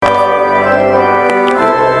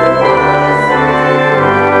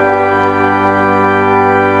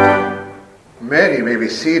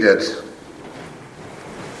seated.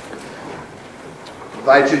 I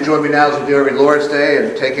invite you to join me now as we do every Lord's Day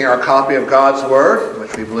in taking our copy of God's Word,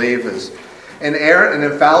 which we believe is inerrant and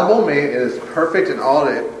infallible. It is perfect in all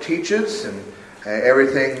that it teaches, and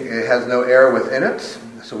everything, it has no error within it.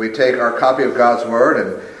 So we take our copy of God's Word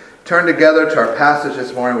and turn together to our passage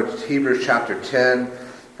this morning, which is Hebrews chapter 10,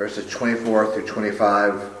 verses 24 through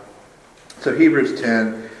 25. So Hebrews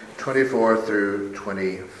 10, 24 through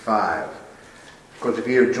 25. Of course, if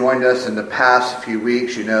you have joined us in the past few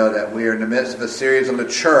weeks, you know that we are in the midst of a series on the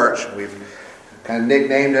church. We've kind of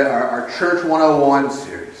nicknamed it our Church 101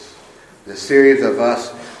 series. The series of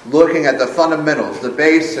us looking at the fundamentals, the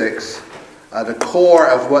basics, the core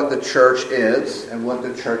of what the church is and what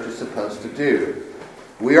the church is supposed to do.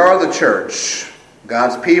 We are the church.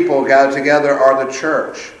 God's people gathered together are the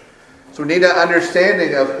church. So we need an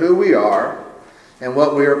understanding of who we are and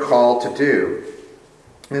what we are called to do.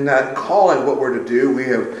 In that calling, what we're to do, we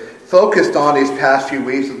have focused on these past few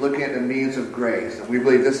weeks of looking at the means of grace. And we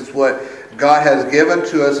believe this is what God has given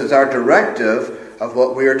to us as our directive of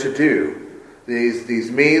what we are to do.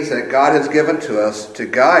 These means that God has given to us to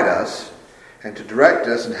guide us and to direct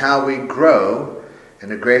us in how we grow in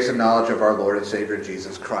the grace and knowledge of our Lord and Savior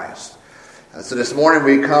Jesus Christ. So this morning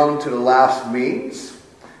we come to the last means.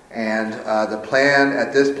 And the plan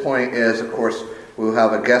at this point is, of course, we'll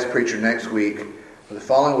have a guest preacher next week. The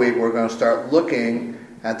following week, we're going to start looking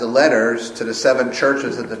at the letters to the 7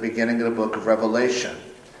 churches at the beginning of the book of Revelation.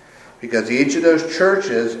 Because each of those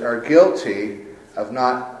churches are guilty of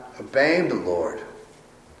not obeying the Lord,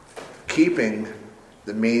 keeping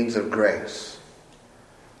the means of grace.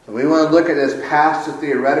 So we want to look at this past the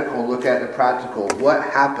theoretical, look at the practical. What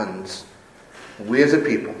happens when we as a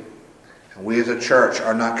people and we as a church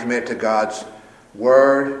are not committed to God's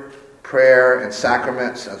word, prayer, and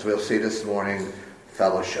sacraments, as we'll see this morning,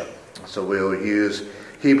 fellowship. So we'll use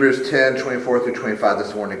Hebrews 10, 24 through 25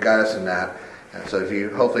 this morning to guide us in that. And so if you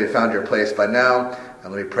hopefully have found your place by now,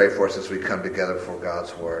 and let me pray for us as we come together for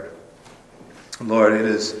God's word. Lord,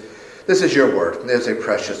 this is your word. It is a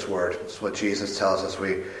precious word. It's what Jesus tells us.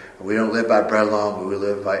 We don't live by bread alone, but we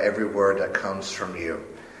live by every word that comes from you.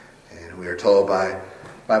 And we are told by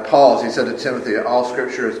Paul, as he said to Timothy, that all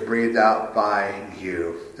Scripture is breathed out by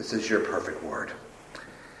you. This is your perfect word.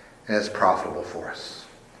 And it's profitable for us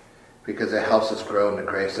because it helps us grow in the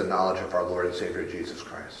grace and knowledge of our Lord and Savior Jesus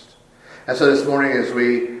Christ. And so this morning as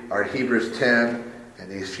we are in Hebrews 10 and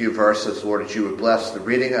these few verses, Lord, that you would bless the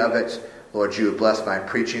reading of it. Lord, you would bless my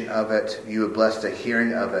preaching of it. You would bless the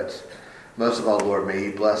hearing of it. Most of all, Lord, may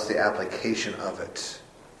you bless the application of it,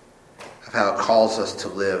 of how it calls us to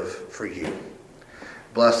live for you.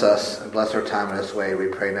 Bless us and bless our time in this way. We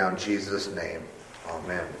pray now in Jesus' name.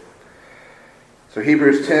 Amen. So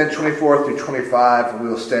Hebrews 10, 24 through 25, and we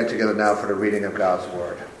will stand together now for the reading of God's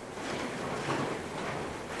word.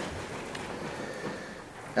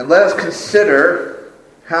 And let us consider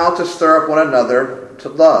how to stir up one another to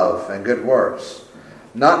love and good works,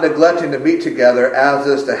 not neglecting to meet together as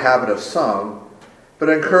is the habit of some, but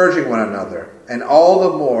encouraging one another, and all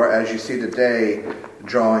the more as you see the day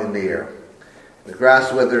drawing near. The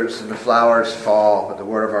grass withers and the flowers fall, but the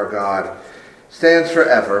word of our God stands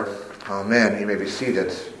forever. Amen. You may be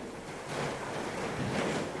seated.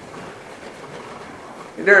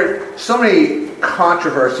 There are so many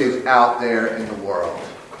controversies out there in the world.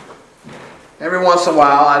 Every once in a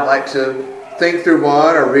while, I'd like to think through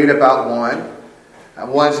one or read about one.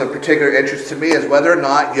 One's of particular interest to me is whether or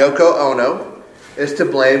not Yoko Ono is to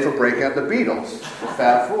blame for breaking up the Beatles, the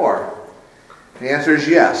Fab Four. The answer is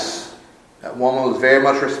yes. That woman was very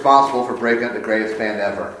much responsible for breaking up the greatest band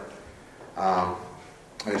ever.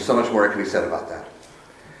 There's so much more that can be said about that.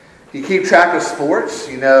 You keep track of sports.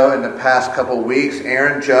 You know, in the past couple of weeks,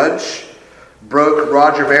 Aaron Judge broke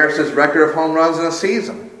Roger Maris's record of home runs in a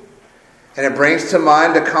season. And it brings to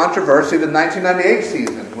mind the controversy of the 1998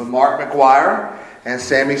 season when Mark McGwire and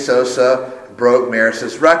Sammy Sosa broke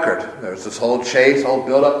Maris's record. There was this whole chase, whole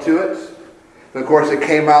build-up to it. But of course, it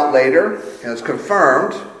came out later, and it was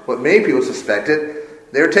confirmed, what many people suspected,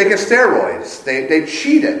 they were taking steroids. They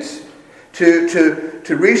cheated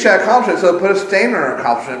to reach that accomplishment, so it put a stain on our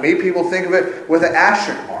accomplishment. Many people think of it with an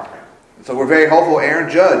asterisk mark. So we're very hopeful Aaron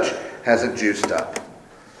Judge hasn't juiced up.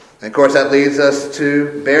 And of course, that leads us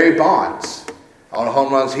to Barry Bonds. All the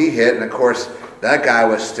home runs he hit, and of course, that guy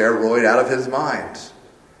was steroid out of his mind.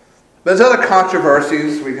 But there's other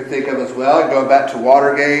controversies we can think of as well, going back to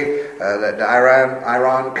Watergate, the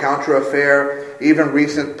Iran-Contra affair, even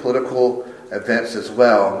recent political events as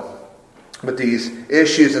well. But these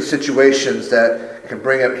issues and situations that can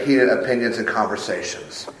bring up heated opinions and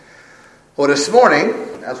conversations. Well, this morning,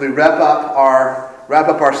 as we wrap up our wrap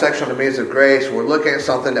up our section on the means of grace, we're looking at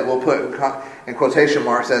something that we'll put in quotation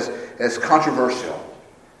marks as controversial.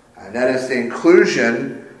 And that is the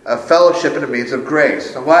inclusion of fellowship in the means of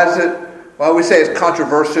grace. And why do we say it's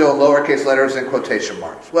controversial in lowercase letters and quotation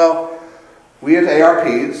marks? Well, we as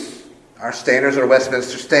ARPs, our standards are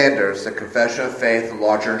Westminster Standards, the Confession of Faith, the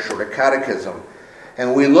Larger and Shorter Catechism.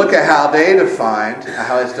 And we look at how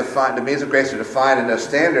it's defined, the means of grace are defined in those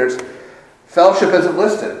standards. Fellowship isn't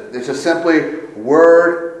listed. It's just simply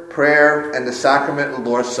word, prayer, and the sacrament of the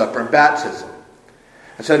Lord's Supper and baptism.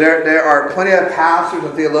 And so there are plenty of pastors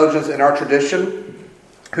and theologians in our tradition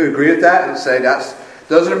who agree with that and say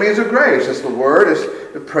those are the means of grace. It's the word,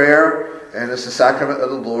 it's the prayer, and it's the sacrament of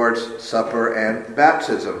the Lord's Supper and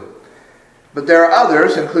baptism. But there are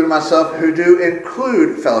others, including myself, who do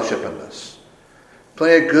include fellowship in this.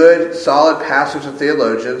 Plenty of good, solid pastors and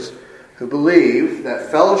theologians who believe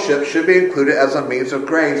that fellowship should be included as a means of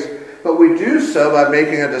grace, but we do so by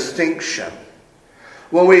making a distinction.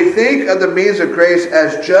 When we think of the means of grace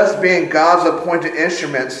as just being God's appointed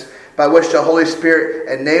instruments by which the Holy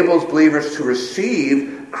Spirit enables believers to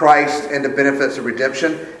receive Christ and the benefits of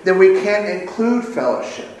redemption, then we can't include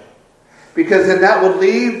fellowship. Because then that would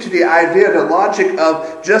lead to the idea, the logic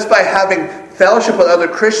of just by having fellowship with other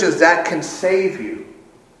Christians, that can save you.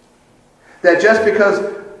 That just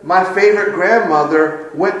because my favorite grandmother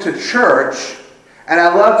went to church and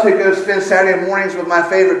I love to go spend Saturday mornings with my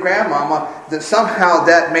favorite grandmama, that somehow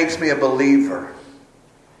that makes me a believer.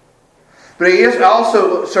 But it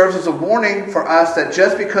also serves as a warning for us that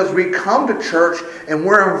just because we come to church and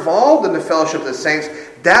we're involved in the fellowship of the saints,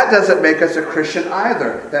 that doesn't make us a Christian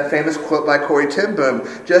either. That famous quote by Corrie ten Boom,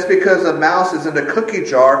 just because a mouse is in the cookie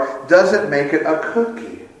jar doesn't make it a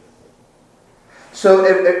cookie. So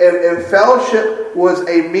if fellowship was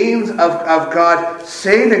a means of God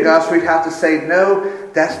saving us, we'd have to say, no,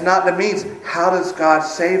 that's not the means. How does God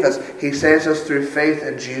save us? He saves us through faith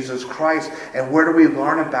in Jesus Christ. And where do we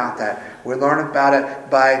learn about that? We learn about it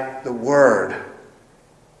by the Word.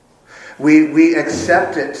 We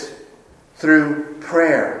accept it through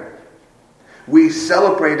prayer. We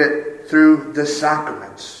celebrate it through the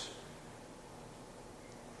sacraments.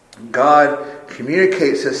 God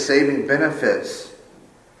communicates His saving benefits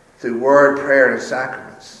through word, prayer, and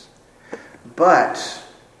sacraments. But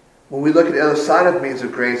when we look at the other side of means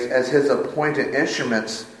of grace as His appointed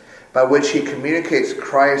instruments by which He communicates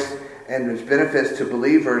Christ and His benefits to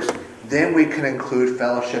believers, then we can include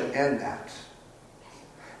fellowship in that.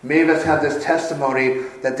 Many of us have this testimony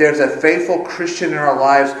that there's a faithful Christian in our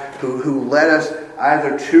lives who led us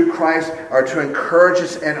either to Christ or to encourage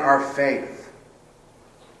us in our faith.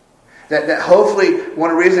 That hopefully one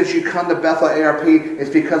of the reasons you come to Bethel ARP is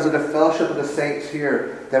because of the fellowship of the saints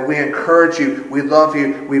here. That we encourage you, we love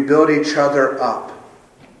you, we build each other up.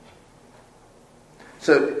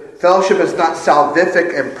 So fellowship is not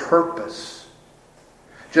salvific in purpose.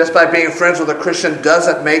 Just by being friends with a Christian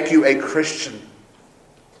doesn't make you a Christian.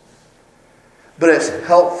 But it's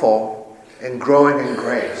helpful in growing in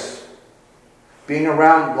grace. Being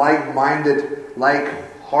around like-minded,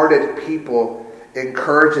 like-hearted people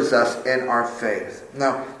encourages us in our faith.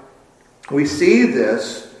 Now, we see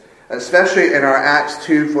this, especially in our Acts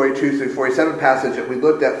 2, 42 through 47 passage that we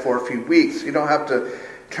looked at for a few weeks. You don't have to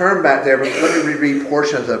turn back there, but let me read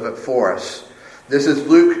portions of it for us. This is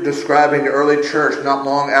Luke describing the early church not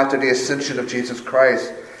long after the ascension of Jesus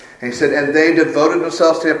Christ. And he said, and they devoted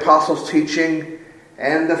themselves to the apostles' teaching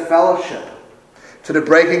and the fellowship, to the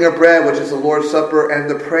breaking of bread, which is the Lord's Supper, and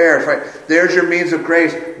the prayers. Right? There's your means of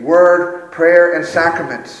grace: word, prayer, and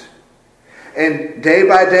sacraments. And day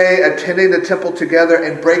by day, attending the temple together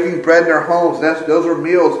and breaking bread in their homes. Those were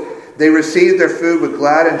meals. They received their food with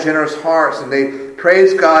glad and generous hearts, and they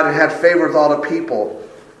praised God and had favor with all the people.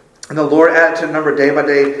 And the Lord added to the number day by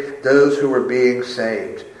day those who were being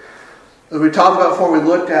saved. As we talked about before, we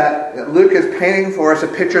looked at that Luke is painting for us a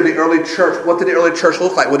picture of the early church. What did the early church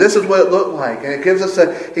look like? Well, this is what it looked like. And it gives us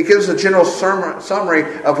a general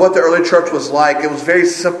summary of what the early church was like. It was very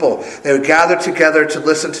simple. They would gather together to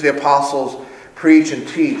listen to the apostles preach and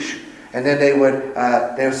teach. And then they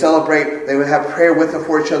would celebrate. They would have prayer with and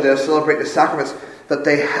for each other. They would celebrate the sacraments. But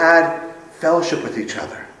they had fellowship with each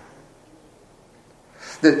other.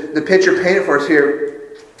 The picture painted for us here,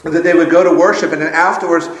 that they would go to worship, and then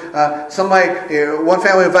afterwards, one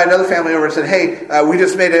family invited another family over and said, hey, we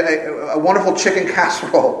just made a wonderful chicken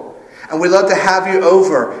casserole, and we'd love to have you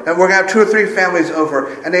over, and we're going to have 2 or 3 families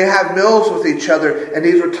over, and they have meals with each other, and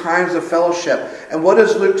these were times of fellowship. And what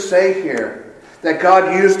does Luke say here? That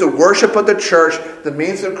God used the worship of the church, the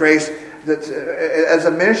means of grace, as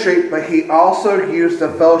a ministry, but He also used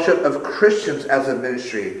the fellowship of Christians as a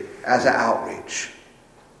ministry, as an outreach.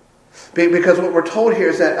 Because what we're told here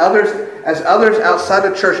is that as others outside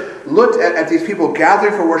the church looked at these people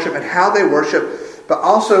gathering for worship and how they worship, but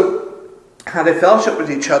also how they fellowship with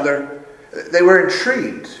each other, they were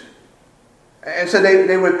intrigued. And so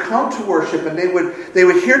they would come to worship, and they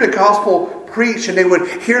would hear the gospel preached, and they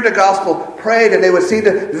would hear the gospel prayed, and they would see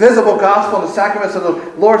the visible gospel and the sacraments of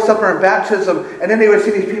the Lord's Supper and baptism, and then they would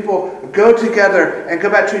see these people go together and go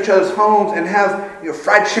back to each other's homes and have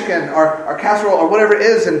fried chicken or casserole or whatever it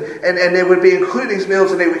is, and they would be included in these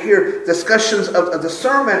meals, and they would hear discussions of the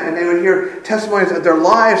sermon, and they would hear testimonies of their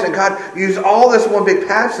lives, and God used all this one big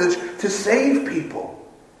passage to save people.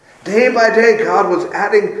 Day by day, God was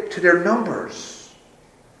adding to their numbers.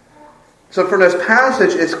 So from this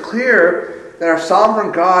passage, it's clear that our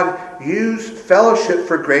sovereign God used fellowship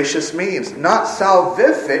for gracious means. Not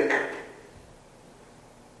salvific,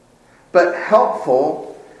 but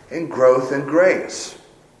helpful in growth and grace.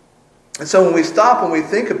 And so when we stop and we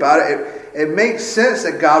think about it, it makes sense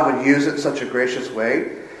that God would use it in such a gracious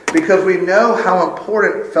way, because we know how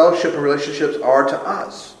important fellowship and relationships are to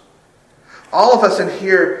us. All of us in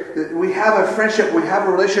here, we have a friendship, we have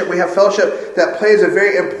a relationship, we have fellowship that plays a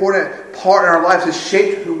very important part in our lives to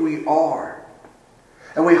shape who we are.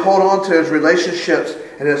 And we hold on to those relationships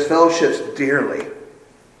and those fellowships dearly.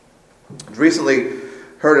 I recently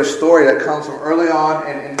heard a story that comes from early on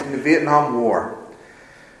in the Vietnam War.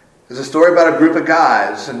 There's a story about a group of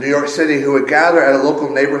guys in New York City who would gather at a local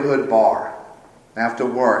neighborhood bar after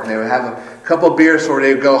work, and they would have a couple of beers before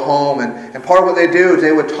they would go home, and part of what they do is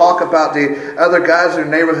they would talk about the other guys in the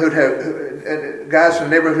neighborhood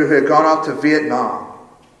who had gone off to Vietnam,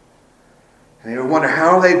 and they would wonder,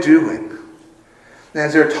 how are they doing? And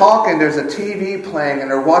as they're talking, there's a TV playing,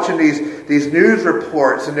 and they're watching these news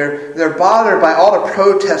reports, and they're bothered by all the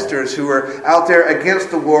protesters who were out there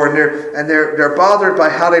against the war, and they're bothered by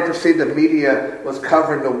how they perceive the media was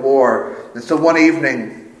covering the war. And so one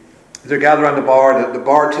evening, they're gathered around the bar. The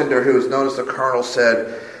bartender, who was known as the Colonel,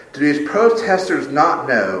 said, "Do these protesters not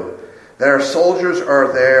know that our soldiers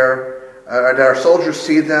are there, that our soldiers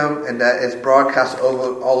see them, and that it's broadcast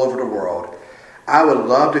all over the world? I would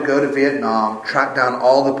love to go to Vietnam, track down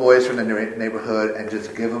all the boys from the neighborhood, and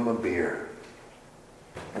just give them a beer."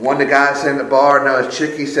 And one of the guys in the bar, known as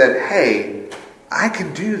Chicky, said, "Hey, I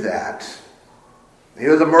can do that." He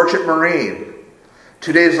was a merchant marine.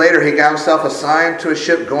 2 days later, he got himself assigned to a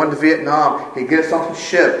ship going to Vietnam. He gets off the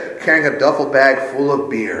ship carrying a duffel bag full of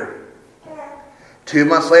beer. 2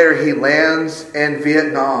 months later, he lands in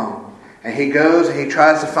Vietnam. And he goes and he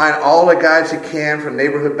tries to find all the guys he can from the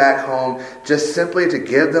neighborhood back home, just simply to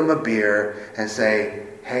give them a beer and say,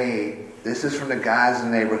 "Hey, this is from the guys in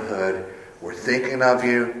the neighborhood. We're thinking of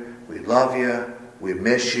you. We love you. We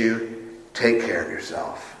miss you. Take care of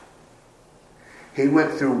yourself." He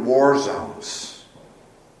went through war zones.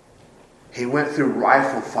 He went through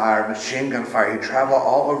rifle fire, machine gun fire. He traveled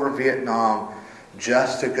all over Vietnam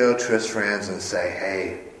just to go to his friends and say,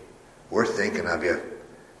 "Hey, we're thinking of you.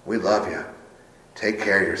 We love you. Take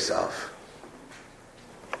care of yourself."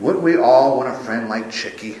 Wouldn't we all want a friend like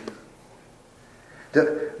Chicky?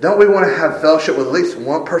 Don't we want to have fellowship with at least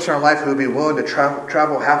one person in our life who would be willing to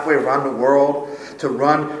travel halfway around the world, to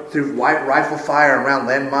run through rifle fire and around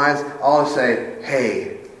landmines, all to say,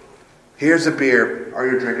 "Hey, here's a beer or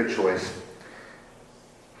your drink of choice.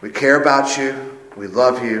 We care about you. We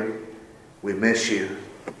love you. We miss you.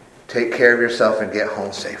 Take care of yourself and get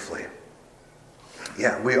home safely."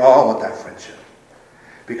 Yeah, we all want that friendship,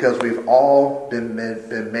 because we've all been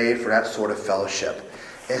made for that sort of fellowship.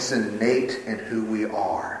 It's innate in who we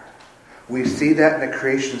are. We see that in the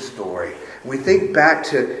creation story. We think back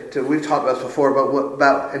to we've talked about this before,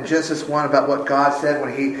 about in Genesis 1, about what God said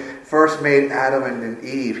when He first made Adam and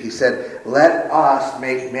Eve. He said, "Let us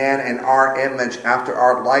make man in our image, after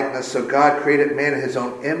our likeness." So God created man in His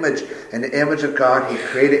own image. In the image of God, He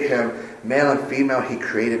created him. Male and female, He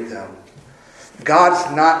created them.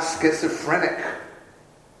 God's not schizophrenic.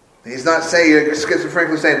 He's not saying,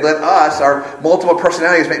 schizophrenically saying, "Let us," our multiple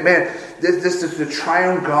personalities, make man. This is the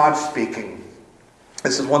triune God speaking.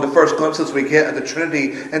 This is one of the first glimpses we get of the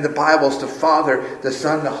Trinity in the Bible. It's the Father, the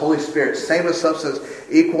Son, and the Holy Spirit. Same in substance,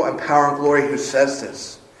 equal in power and glory, who says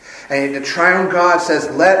this. And the triune God says,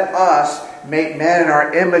 "Let us make man in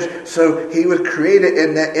our image." So He was created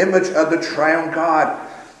in the image of the triune God.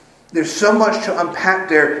 There's so much to unpack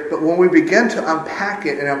there, but when we begin to unpack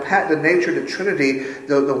it and unpack the nature of the Trinity,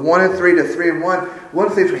 the 1 and 3, the 3 and 1, one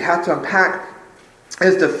of the things we have to unpack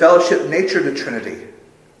is the fellowship nature of the Trinity.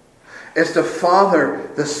 It's the Father,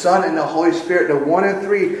 the Son, and the Holy Spirit, the 1 and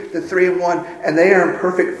 3, the 3 and 1, and they are in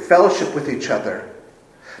perfect fellowship with each other.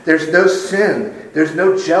 There's no sin. There's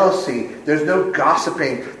no jealousy. There's no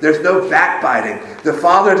gossiping. There's no backbiting. The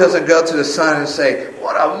Father doesn't go to the Son and say,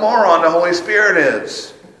 what a moron the Holy Spirit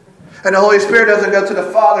is. And the Holy Spirit doesn't go to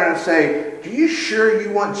the Father and say, are you sure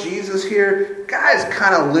you want Jesus here? Guy's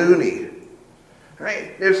kind of loony.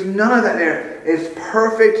 Right? There's none of that there. It's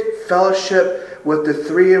perfect fellowship with the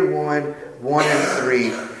three in one, one in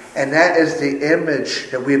three. And that is the image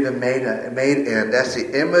that we've been made in. That's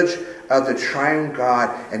the image of the triune God.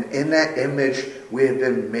 And in that image, we have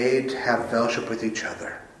been made to have fellowship with each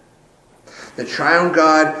other. The triune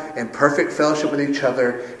God in perfect fellowship with each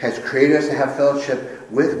other has created us to have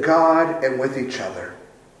fellowship with God and with each other.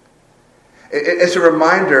 It's a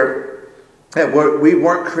reminder that we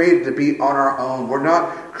weren't created to be on our own. We're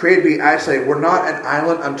not created to be isolated. We're not an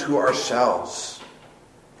island unto ourselves.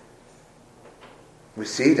 We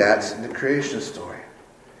see that in the creation story.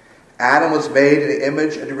 Adam was made in the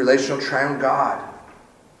image of the relational triune God.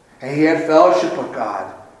 And he had fellowship with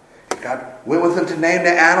God. God went with him to name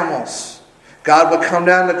the animals. God would come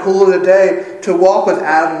down in the cool of the day to walk with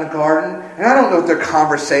Adam in the garden. And I don't know what their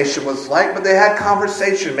conversation was like, but they had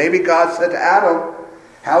conversation. Maybe God said to Adam,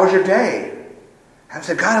 how was your day? Adam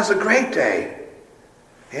said, God, it was a great day.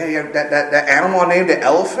 Yeah, that animal named the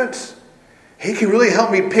elephant, he can really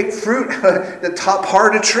help me pick fruit at the top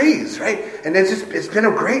part of the trees, right? And it's been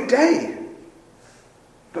a great day.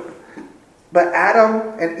 But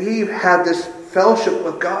Adam and Eve had this fellowship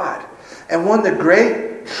with God. And one of the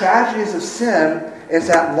great tragedies of sin is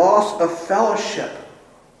that loss of fellowship.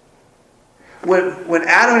 When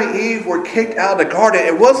Adam and Eve were kicked out of the garden,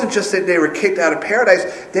 it wasn't just that they were kicked out of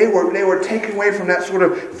paradise. They were taken away from that sort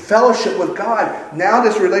of fellowship with God. Now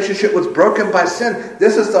this relationship was broken by sin.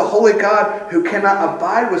 This is the holy God who cannot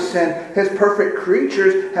abide with sin. His perfect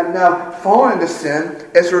creatures have now fallen into sin.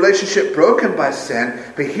 It's a relationship broken by sin.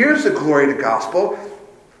 But here's the glory of the gospel.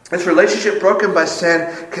 This relationship broken by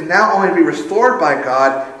sin can now only be restored by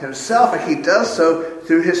God himself, and he does so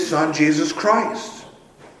through his Son, Jesus Christ.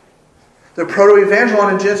 The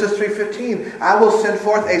proto-evangelion in Genesis 3:15, I will send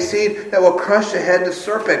forth a seed that will crush the head of the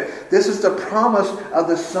serpent. This is the promise of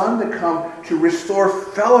the Son to come to restore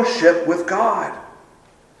fellowship with God.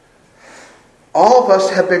 All of us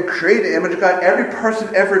have been created in the image of God. Every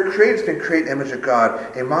person ever created has been created in the image of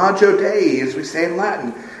God. Imago Dei, as we say in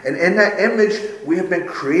Latin. And in that image, we have been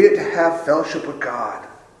created to have fellowship with God.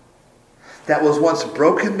 That was once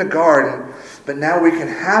broken in the garden, but now we can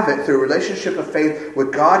have it through a relationship of faith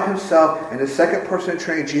with God himself and the second person of the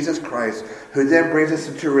Trinity, Jesus Christ, who then brings us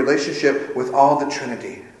into a relationship with all the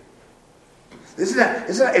Trinity. Isn't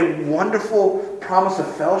that a wonderful promise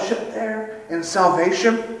of fellowship there in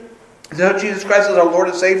salvation? To know Jesus Christ as our Lord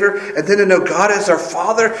and Savior, and then to know God as our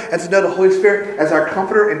Father, and to know the Holy Spirit as our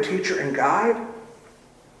comforter and teacher and guide.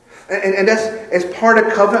 And that's as part of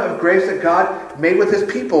the covenant of grace that God made with his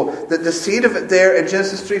people. The seed of it there in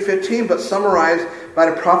Genesis 3:15, but summarized by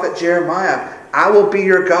the prophet Jeremiah. I will be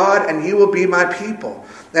your God and you will be my people.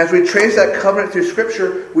 And as we trace that covenant through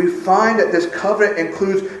Scripture, we find that this covenant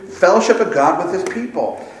includes fellowship of God with his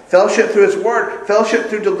people. Fellowship through his word, fellowship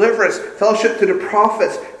through deliverance, fellowship through the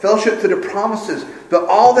prophets, fellowship through the promises. But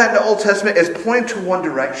all that in the Old Testament is pointing to one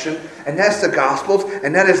direction, and that's the Gospels,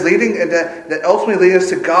 and that is that ultimately leads us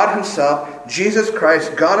to God himself, Jesus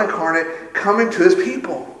Christ, God incarnate, coming to his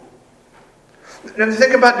people. And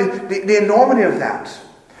think about the enormity of that.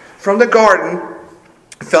 From the garden,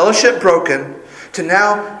 fellowship broken, to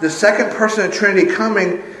now the second person of the Trinity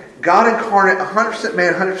coming, God incarnate, 100%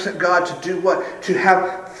 man, 100% God, to do what? To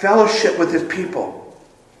have fellowship with his people.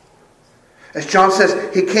 As John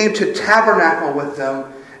says, he came to tabernacle with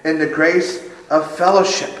them in the grace of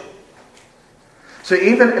fellowship. So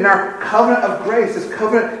even in our covenant of grace, this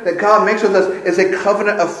covenant that God makes with us is a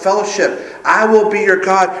covenant of fellowship. I will be your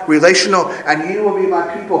God, relational, and you will be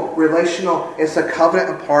my people, relational. It's a covenant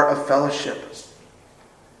and part of fellowship.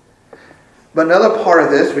 But another part of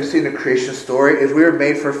this we see in the creation story is we were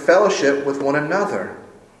made for fellowship with one another.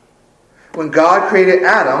 When God created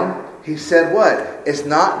Adam, he said what? It's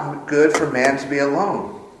not good for man to be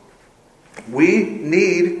alone. We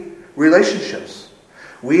need relationships.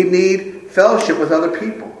 We need fellowship with other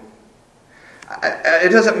people.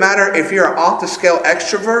 It doesn't matter if you're an off-the-scale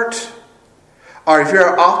extrovert or if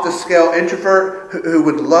you're an off-the-scale introvert who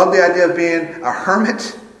would love the idea of being a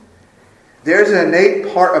hermit. There's an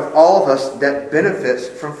innate part of all of us that benefits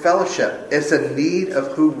from fellowship. It's a need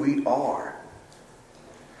of who we are.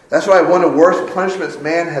 That's why one of the worst punishments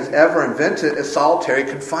man has ever invented is solitary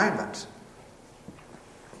confinement.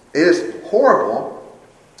 It is horrible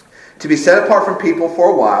to be set apart from people for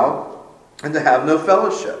a while and to have no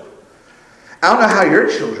fellowship. I don't know how your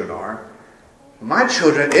children are, My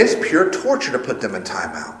children, it's pure torture to put them in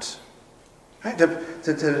timeout. Right?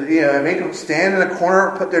 To make them stand in a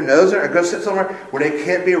corner, put their nose in it, or go sit somewhere where they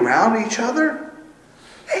can't be around each other.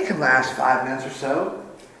 It can last 5 minutes or so.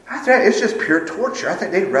 After that, it's just pure torture. I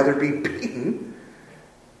think they'd rather be beaten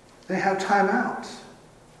than have time out.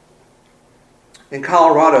 In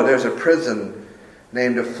Colorado, there's a prison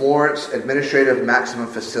named the Florence Administrative Maximum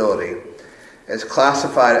Facility. It's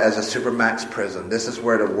classified as a supermax prison. This is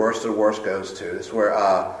where the worst of the worst goes to. This is where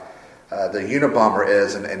the Unabomber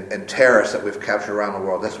is and terrorists that we've captured around the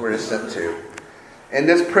world. That's where it's sent to. In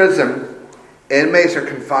this prison, inmates are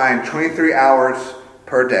confined 23 hours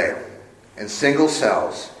per day in single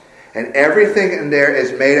cells. And everything in there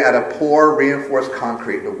is made out of poor reinforced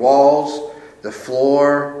concrete. The walls, the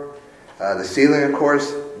floor, the ceiling, of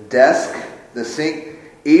course, desk, the sink,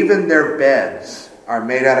 even their beds are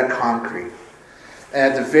made out of concrete.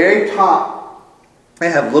 And at the very top, they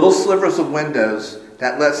have little slivers of windows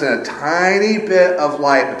that lets in a tiny bit of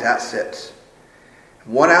light, but that's it.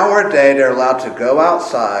 1 hour a day, they're allowed to go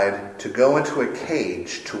outside, to go into a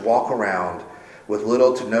cage, to walk around with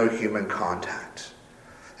little to no human contact.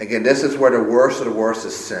 Again, this is where the worst of the worst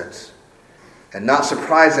is sent. And not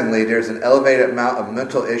surprisingly, there's an elevated amount of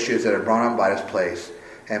mental issues that are brought on by this place,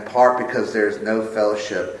 in part because there's no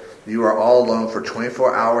fellowship. You are all alone for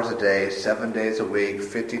 24 hours a day, 7 days a week,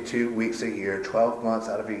 52 weeks a year, 12 months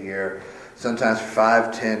out of a year, sometimes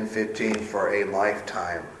 5, 10, 15 for a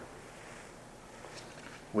lifetime.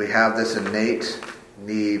 We have this innate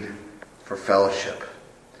need for fellowship.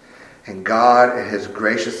 And God, in His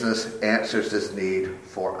graciousness, answers this need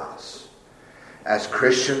for us. As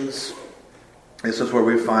Christians, this is where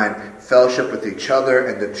we find fellowship with each other,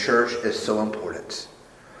 and the church is so important.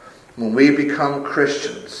 When we become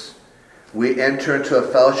Christians, we enter into a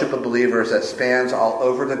fellowship of believers that spans all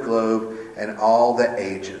over the globe and all the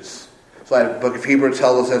ages. So the book of Hebrews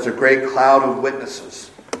tells us there's a great cloud of witnesses.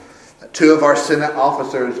 2 of our Senate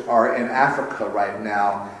officers are in Africa right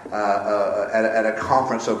now at a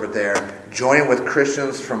conference over there, joining with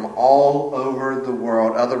Christians from all over the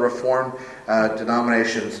world, other Reformed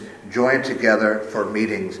denominations, join together for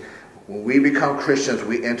meetings. When we become Christians,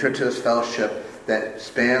 we enter into this fellowship that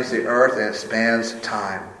spans the earth and it spans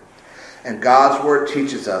time. And God's Word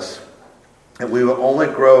teaches us that we will only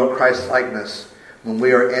grow in Christ's likeness when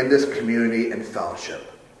we are in this community and fellowship.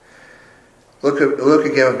 Look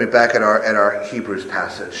again with me back at our Hebrews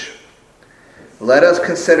passage. Let us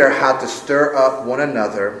consider how to stir up one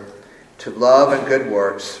another to love and good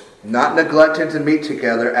works, not neglecting to meet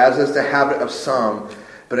together, as is the habit of some,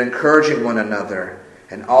 but encouraging one another,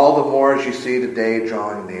 and all the more as you see the day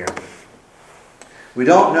drawing near. We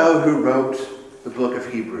don't know who wrote the book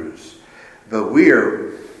of Hebrews, but we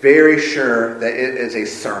are very sure that it is a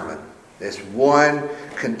sermon. It's one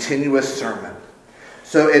continuous sermon.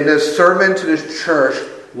 So in this sermon to this church,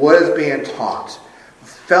 what is being taught?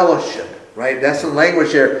 Fellowship, right? That's the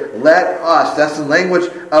language here. Let us. That's the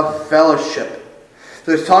language of fellowship.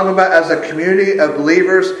 So it's talking about as a community of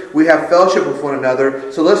believers, we have fellowship with one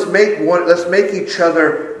another. So let's make each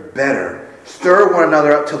other better. Stir one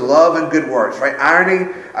another up to love and good works, right?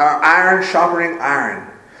 Iron sharpening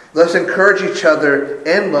iron. Let's encourage each other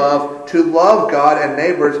in love to love God and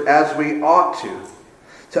neighbors as we ought to.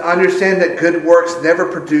 To understand that good works never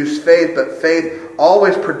produce faith, but faith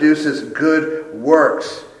always produces good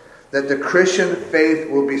works. That the Christian faith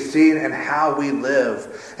will be seen in how we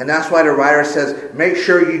live. And that's why the writer says, make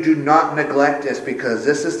sure you do not neglect this, because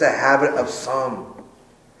this is the habit of some.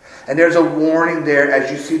 And there's a warning there as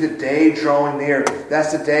you see the day drawing near.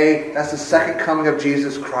 That's the second coming of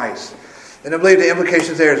Jesus Christ. And I believe the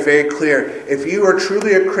implications there is very clear. If you are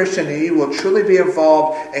truly a Christian and you will truly be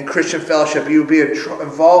involved in Christian fellowship, you will be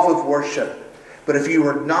involved with worship. But if you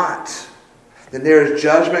are not, then there is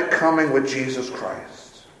judgment coming with Jesus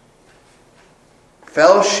Christ.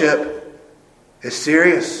 Fellowship is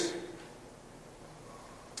serious.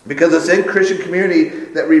 Because it's in Christian community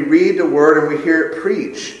that we read the Word and we hear it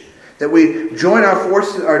preached. That we join our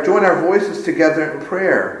voices together in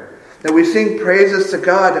prayer. That we sing praises to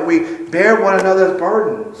God, that we bear one another's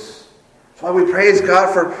burdens. That's why we praise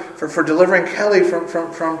God for delivering Kelly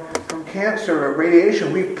from cancer or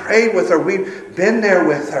radiation. We prayed with her. We've been there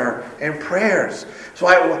with her in prayers. That's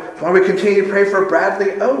why we continue to pray for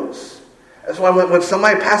Bradley Oates. That's why when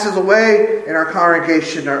somebody passes away in our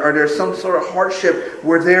congregation or there's some sort of hardship,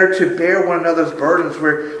 we're there to bear one another's burdens.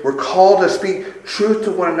 We're called to speak truth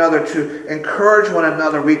to one another, to encourage one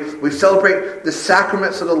another. We celebrate the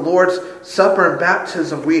sacraments of the Lord's Supper and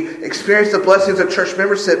baptism. We experience the blessings of church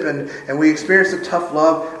membership and we experience the tough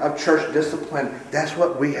love of church discipline. That's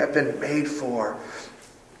what we have been made for.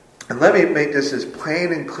 And let me make this as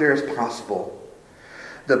plain and clear as possible.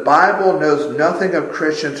 The Bible knows nothing of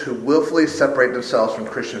Christians who willfully separate themselves from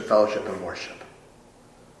Christian fellowship and worship.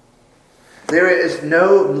 There is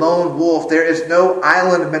no lone wolf. There is no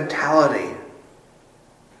island mentality.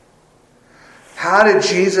 How did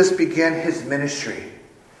Jesus begin his ministry?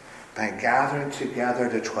 By gathering together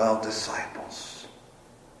the 12 disciples.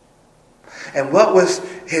 And what was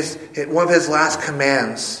one of his last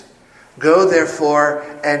commands? Go therefore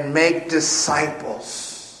and make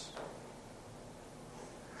disciples.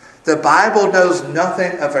 The Bible knows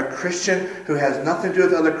nothing of a Christian who has nothing to do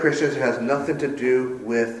with other Christians, who has nothing to do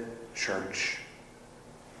with church.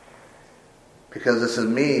 Because it's a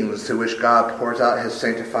means to which God pours out his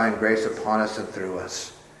sanctifying grace upon us and through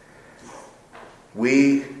us.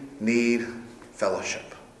 We need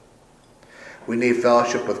fellowship. We need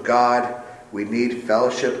fellowship with God. We need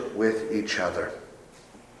fellowship with each other.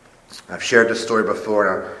 I've shared this story before,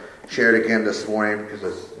 and I'll share it again this morning because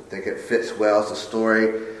I think it fits well. It's a story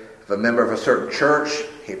of a member of a certain church.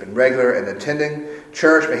 He'd been regular in attending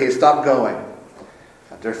church, but he stopped going.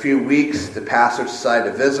 After a few weeks, the pastor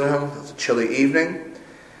decided to visit him. It was a chilly evening.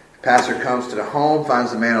 The pastor comes to the home,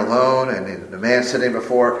 finds the man alone, and the man sitting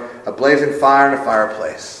before a blazing fire in a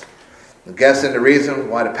fireplace. And guessing the reason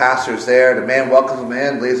why the pastor is there, the man welcomes him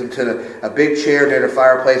in, leads him to a big chair near the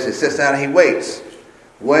fireplace. He sits down and he waits.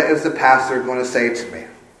 What is the pastor going to say to me?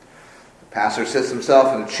 The pastor sits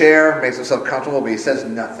himself in a chair, makes himself comfortable, but he says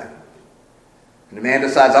nothing. And the man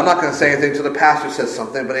decides, I'm not going to say anything until the pastor says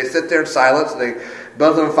something, but they sit there in silence.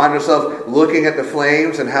 Both of them find themselves looking at the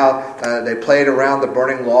flames and how they played around the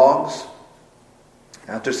burning logs.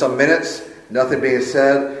 After some minutes, nothing being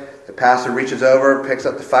said, the pastor reaches over, picks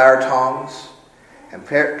up the fire tongs, and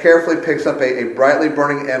carefully picks up a brightly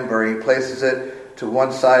burning ember. He places it to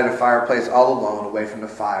one side of the fireplace all alone, away from the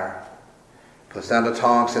fire. Puts down the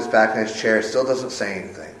tongs, sits back in his chair, still doesn't say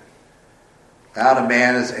anything. Now the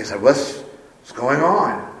man he said, what's going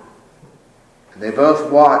on? And they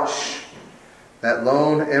both watch that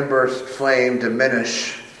lone ember's flame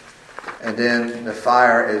diminish, and then the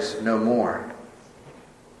fire is no more.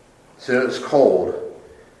 Soon it was cold.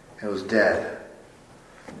 It was dead.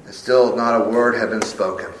 And still not a word had been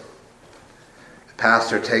spoken. The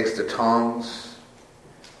pastor takes the tongs,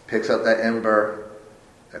 picks up that ember,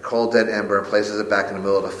 that cold dead ember, and places it back in the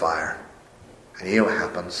middle of the fire. And you know what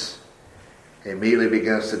happens? It immediately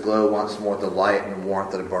begins to glow once more with the light and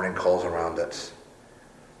warmth of the burning coals around it.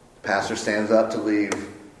 The pastor stands up to leave,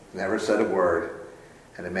 never said a word,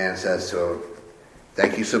 and the man says to him,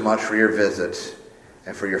 thank you so much for your visit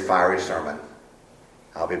and for your fiery sermon.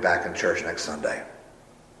 I'll be back in church next Sunday.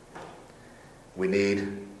 We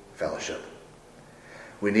need fellowship.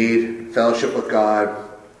 We need fellowship with God.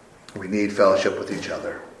 We need fellowship with each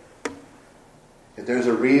other. If there's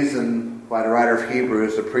a reason why the writer of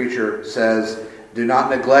Hebrews, the preacher, says, do not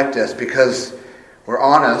neglect us, because we're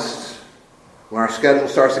honest, when our schedule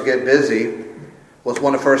starts to get busy, what's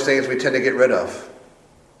one of the first things we tend to get rid of?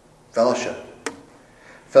 Fellowship.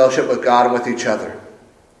 Fellowship with God and with each other.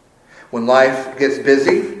 When life gets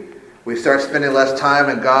busy, we start spending less time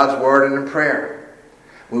in God's Word and in prayer.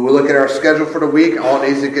 When we look at our schedule for the week, all it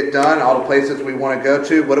needs to get done, all the places we want to go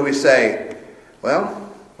to, what do we say?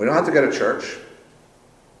 Well, we don't have to go to church.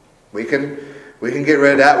 We can get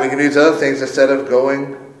rid of that. We can do these other things instead of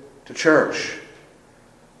going to church.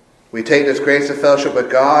 We take this grace of fellowship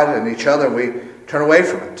with God and each other, and we turn away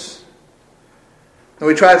from it. And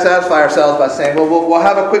we try to satisfy ourselves by saying, well, we'll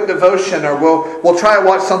have a quick devotion, or we'll try to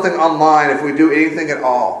watch something online if we do anything at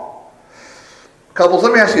all. Couples,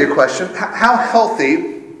 let me ask you a question. How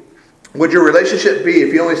healthy would your relationship be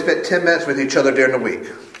if you only spent 10 minutes with each other during the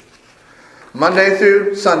week? Monday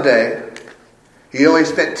through Sunday, you only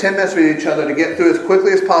spent 10 minutes with each other to get through as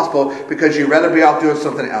quickly as possible because you'd rather be out doing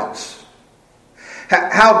something else.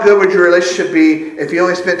 How good would your relationship be if you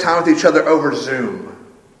only spent time with each other over Zoom?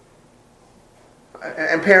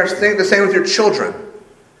 And parents, think the same with your children.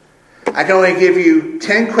 I can only give you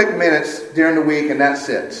 10 quick minutes during the week, and that's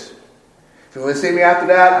it. If you want to see me after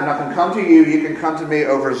that, I'm not going to come to you. You can come to me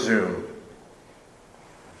over Zoom.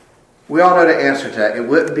 We all know the answer to that. It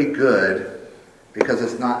wouldn't be good because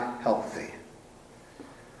it's not healthy.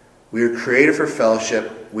 We are created for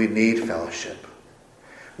fellowship. We need fellowship.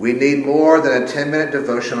 We need more than a 10-minute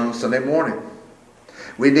devotion on Sunday morning.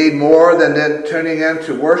 We need more than then tuning in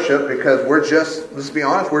to worship because let's be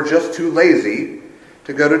honest, we're just too lazy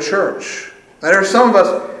to go to church. Now, there are some of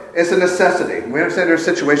us, it's a necessity. We understand there are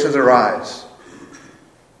situations that arise.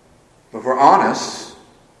 But if we're honest,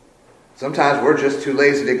 sometimes we're just too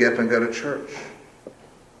lazy to get up and go to church.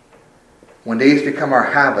 When these become our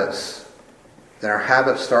habits, then our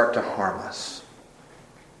habits start to harm us.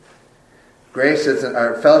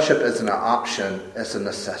 Fellowship isn't an option, it's a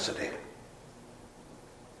necessity.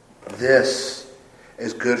 This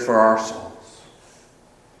is good for our souls.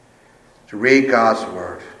 To read God's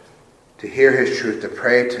word, to hear his truth, to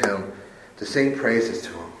pray to him, to sing praises to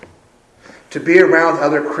him. To be around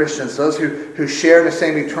other Christians, those who share the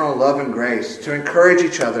same eternal love and grace, to encourage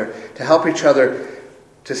each other, to help each other,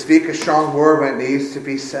 to speak a strong word when it needs to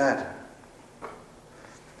be said.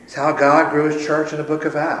 It's how God grew his church in the book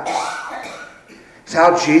of Acts. It's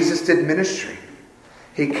how Jesus did ministry.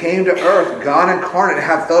 He came to earth, God incarnate, to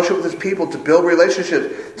have fellowship with his people, to build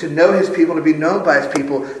relationships, to know his people, to be known by his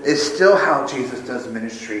people. It's still how Jesus does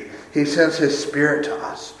ministry. He sends his Spirit to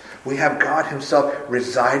us. We have God himself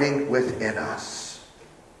residing within us.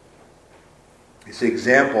 It's the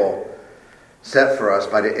example set for us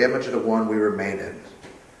by the image of the one we remain in.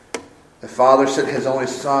 The Father sent his only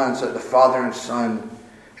Son so that the Father and Son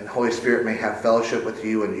and Holy Spirit may have fellowship with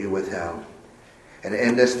you and you with him. And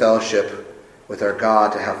in this fellowship with our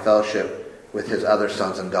God, to have fellowship with his other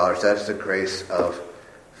sons and daughters. That's the grace of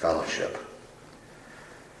fellowship.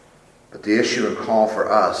 But the issue and call for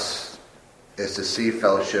us is to see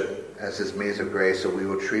fellowship as his means of grace, so we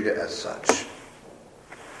will treat it as such.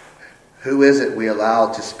 Who is it we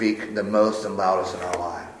allow to speak the most and loudest in our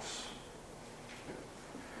lives?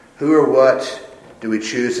 Who or what do we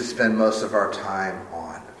choose to spend most of our time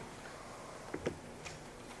on?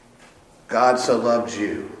 God so loved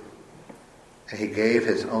you, and he gave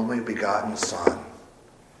his only begotten Son,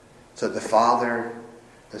 so that the Father,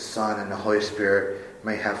 the Son, and the Holy Spirit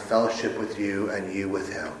may have fellowship with you and you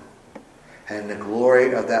with him. And in the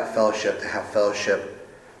glory of that fellowship, to have fellowship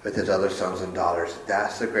with his other sons and daughters.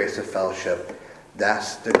 That's the grace of fellowship.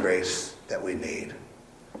 That's the grace that we need.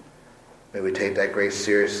 May we take that grace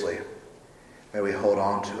seriously. May we hold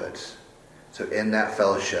on to it. So in that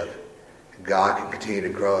fellowship, God can continue to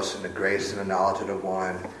grow us in the grace and the knowledge of the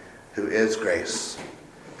one who is grace,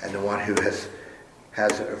 and the one who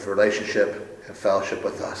has a relationship and fellowship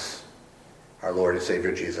with us, our Lord and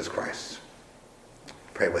Savior Jesus Christ.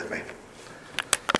 Pray with me.